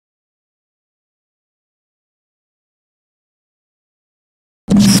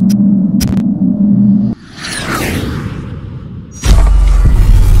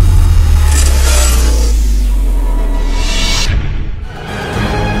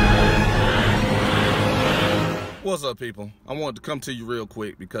What's up, people? I wanted to come to you real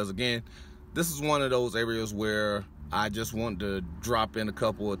quick because, again, this is one of those areas where I just wanted to drop in a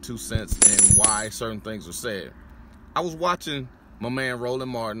couple of 2 cents in why certain things are said. I was watching my man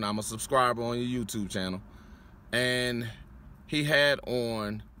Roland Martin. I'm a subscriber on your YouTube channel, and he had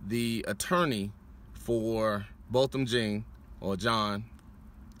on the attorney for Botham Jean, or John.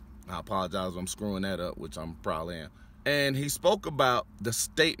 I apologize if I'm screwing that up, which I'm probably am. And he spoke about the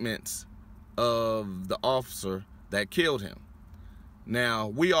statements of the officer that killed him. Now,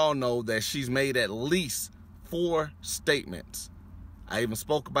 we all know that she's made at least 4 statements. I even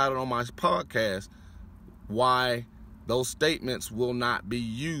spoke about it on my podcast, why those statements will not be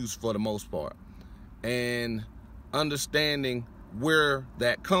used for the most part, and understanding where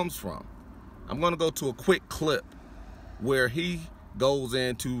that comes from. I'm going to go to a quick clip where he goes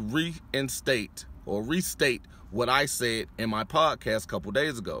in to reinstate or restate what I said in my podcast a couple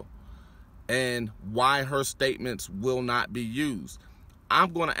days ago, and why her statements will not be used.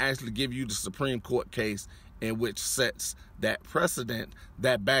 I'm going to actually give you the Supreme Court case in which sets that precedent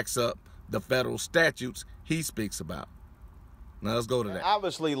that backs up the federal statutes he speaks about. Now let's go to that.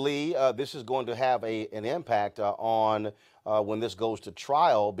 Obviously, Lee, this is going to have an impact on when this goes to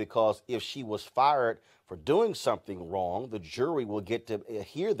trial, because if she was fired for doing something wrong, the jury will get to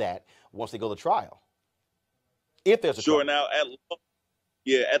hear that once they go to trial. If there's a trial. Now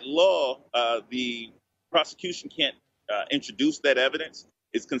at law, the prosecution can't introduce that evidence.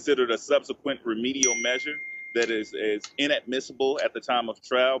 It's considered a subsequent remedial measure that is inadmissible at the time of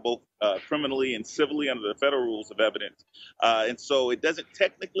trial, both criminally and civilly under the federal rules of evidence. And so it doesn't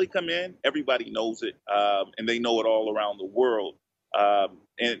technically come in. Everybody knows it, and they know it all around the world. And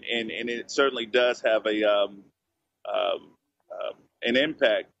it certainly does have an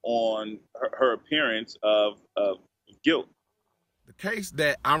impact on her appearance of guilt. The case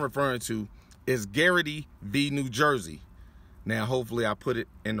that I'm referring to is Garrity v. New Jersey. Now, hopefully I put it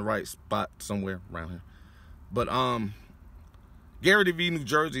in the right spot somewhere around here. But Garrity v. New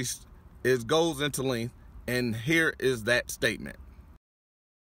Jersey goes into length, and here is that statement.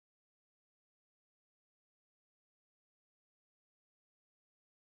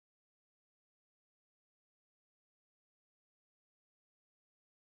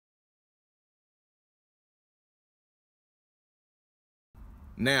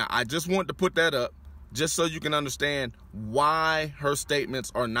 Now, I just want to put that up just so you can understand why her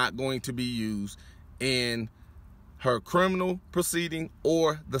statements are not going to be used in her criminal proceeding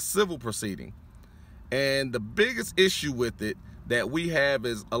or the civil proceeding. And the biggest issue with it that we have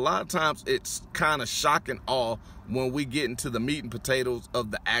is a lot of times it's kind of shock and awe when we get into the meat and potatoes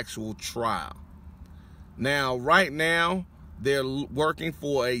of the actual trial. Now, right now, they're working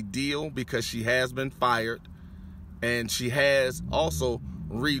for a deal because she has been fired, and she has also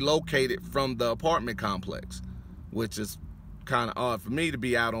relocated from the apartment complex, which is kind of odd for me to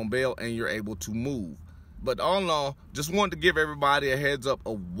be out on bail and you're able to move. But all in all, just wanted to give everybody a heads up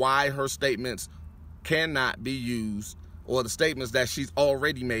of why her statements cannot be used, or the statements that she's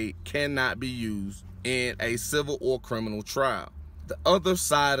already made cannot be used in a civil or criminal trial. The other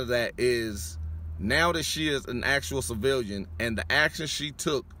side of that is, now that she is an actual civilian and the action she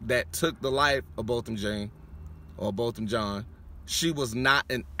took that took the life of Botham Jean or Botham John, she was not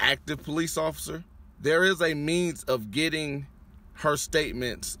an active police officer. There is a means of getting her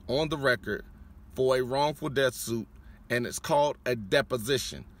statements on the record for a wrongful death suit, and it's called a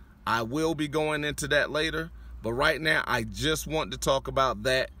deposition. I will be going into that later, but right now I just want to talk about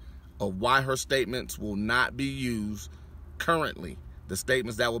that, of why her statements will not be used currently, the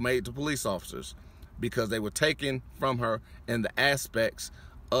statements that were made to police officers, because they were taken from her in the aspects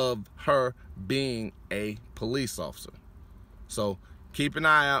of her being a police officer. So keep an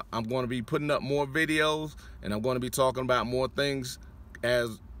eye out. I'm going to be putting up more videos, and I'm going to be talking about more things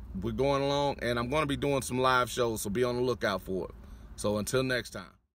as we're going along, and I'm going to be doing some live shows, so be on the lookout for it. So until next time.